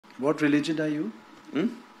What religion are you? Hmm?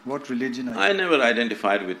 What religion are you? I never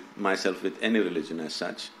identified with myself with any religion as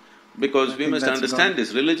such, because we must that's understand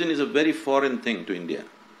this, religion is a very foreign thing to India.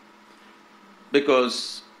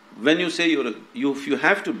 Because when you say if you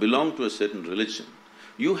have to belong to a certain religion,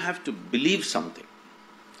 you have to believe something.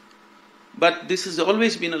 But this has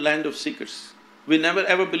always been a land of secrets. We never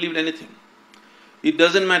ever believed anything. It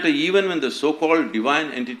doesn't matter, even when the so-called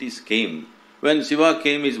divine entities came, when Shiva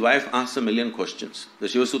came, his wife asked a million questions. The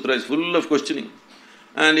Shiva Sutra is full of questioning.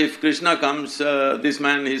 And if Krishna comes, this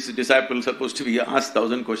man, his disciple, supposed to be asked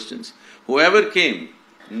 1,000 questions. Whoever came,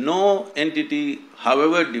 no entity,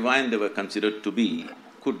 however divine they were considered to be,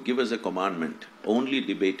 could give us a commandment. Only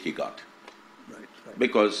debate he got. Right.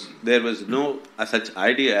 Because there was no such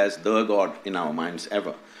idea as the God in our minds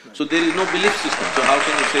ever. So there is no belief system. So how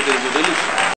can you say there is a religion?